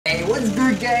What's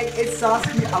good, gang? It's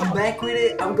SAUSKI. I'm back with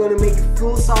it. I'm gonna make a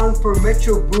full song for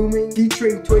Metro Booming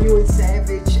featuring 21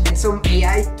 Savage and some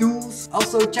AI tools.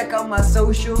 Also check out my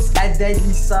socials at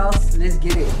deadlysaus. Let's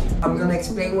get it. I'm gonna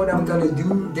explain what I'm gonna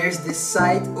do. There's this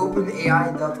site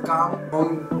openai.com.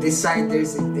 On this site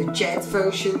there's a chat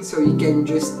function, so you can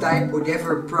just type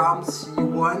whatever prompts you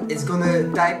want. It's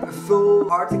gonna type a full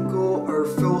article or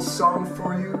full song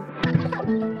for you.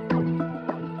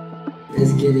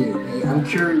 Let's get it. Hey, I'm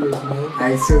curious, man.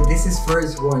 Alright, so this is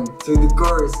first one. So the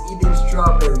chorus: eating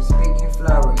strawberries, picking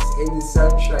flowers, in the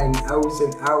sunshine, hours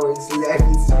and hours, life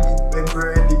is sweet when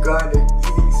we're in the garden,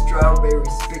 eating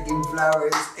strawberries, picking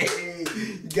flowers. Hey,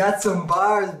 you got some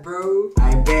bars, bro.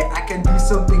 I bet I can do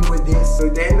something with this. So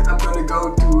then I'm gonna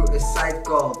go to a site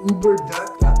called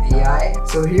uberduck.ai.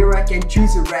 So here I can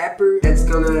choose a rapper that's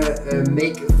gonna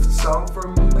make a song for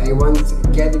me. I want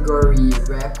category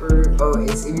rapper. Oh,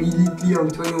 it's immediately on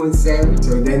 21 Savage.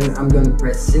 So then I'm gonna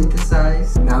press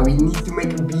synthesize. Now we need to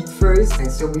make a beat first.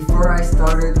 And so before I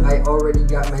started, I already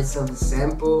got myself a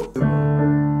sample.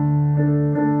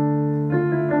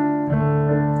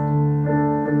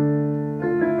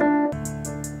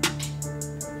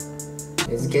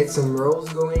 Let's get some rolls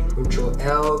going. Control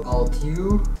L, Alt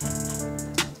U.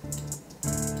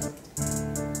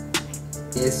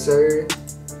 Yes, sir.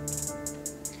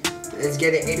 Let's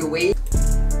get it 808.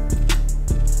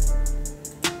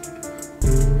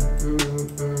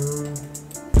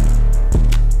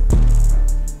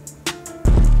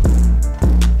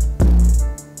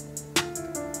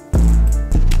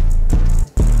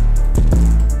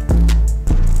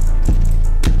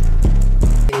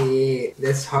 Hey,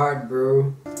 that's hard,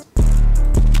 bro.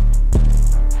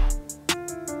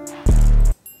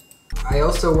 I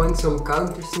also want some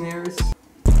counter snares.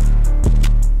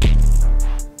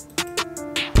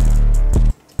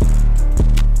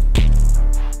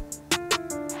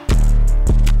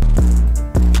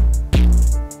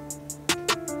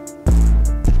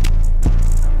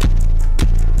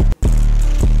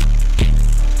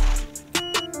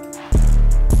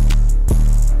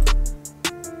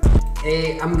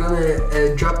 Hey, I'm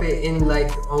gonna drop it in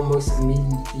like almost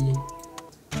immediately.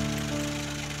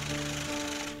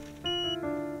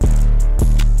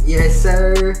 Yes,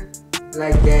 sir.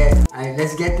 Like that. Alright,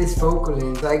 let's get this vocal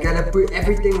in. So I gotta put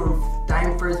everything on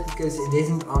time first because it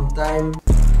isn't on time.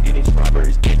 Eating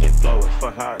strawberries, picking flowers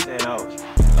for hearts and O's.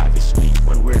 Life is sweet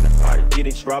when we're in the party.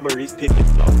 Eating strawberries, picking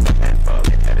flowers and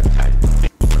falling at a time.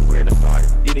 When we're in the party.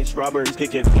 Eating strawberries,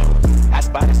 picking flowers. I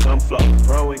spotted some flowers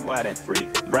growing wide and free,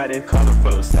 bright and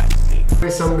colorful, sight to see.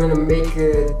 First I'm gonna make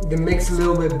the mix a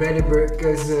little bit better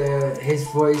because his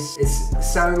voice is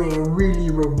sounding really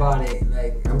robotic.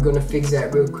 Like, I'm gonna fix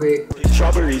that real quick.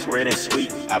 Strawberries red and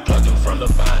sweet, I plucked them from the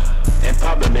vine and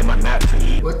popped them in my mouth to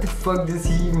eat. What the fuck does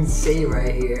he even say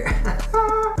right here?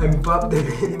 And pop them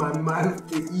in my mouth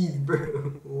to eat, bro.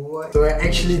 What? So I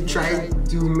actually tried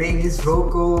to make this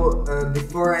vocal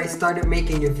before I started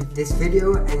making this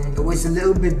video, and it was a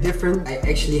little bit different. I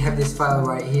actually have this file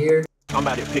right here. I'm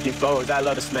out here picking flowers, I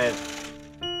love the smell.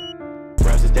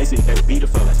 Roses, they see they're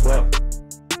beautiful as well.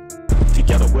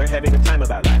 Together we're having a time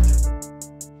of our lives.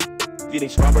 Eating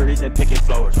strawberries and picking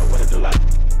flowers, oh what a delight.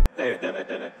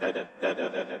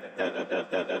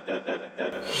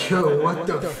 Yo, what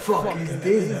the fuck is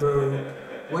this, bro?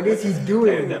 What is he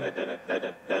doing?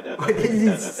 What is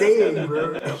he saying,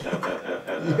 bro?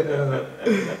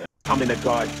 Yeah. I'm in the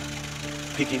garden,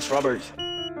 picking strawberries.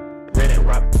 Red and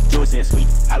rock, juicy and sweet,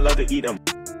 I love to eat them.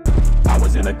 I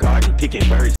was in the garden, picking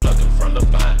berries, plucked them from the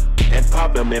vine, and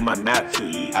popped them in my mouth to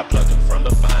eat. I plucked them from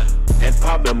the vine, and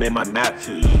popped them in my mouth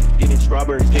to eat. Eating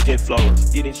strawberries, picking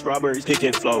flowers. Eating strawberries,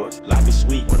 picking flowers. Life is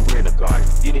sweet when we're in the garden.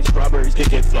 Eating strawberries,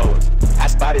 picking flowers. I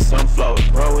spotted some flowers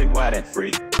growing wide and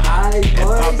free. Alright, And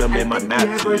boys, pop them I in my think we mouth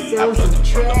have to eat. I ourselves plucked a them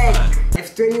from the track. vine.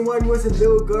 If 21 was a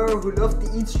little girl who loved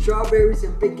to eat strawberries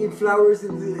and picking flowers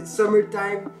in the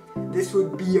summertime, this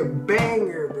would be a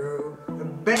banger, bro. A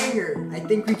banger. I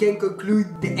think we can conclude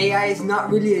the AI is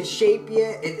not really in shape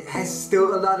yet. It has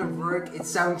still a lot of work. It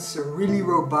sounds really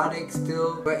robotic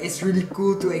still, but it's really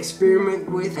cool to experiment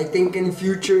with. I think in the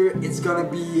future it's gonna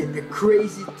be a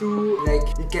crazy tool.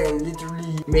 Like, you can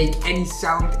literally make any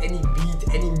sound, any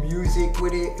beat, any music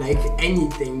with it, like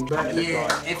anything. But yeah,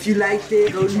 if you liked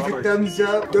it, go leave a thumbs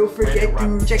up. Don't forget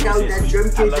to check out that drum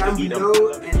kit down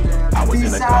below, and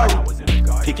peace out.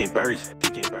 Picking berries,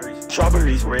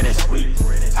 strawberries red and sweet.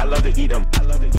 I love to eat them.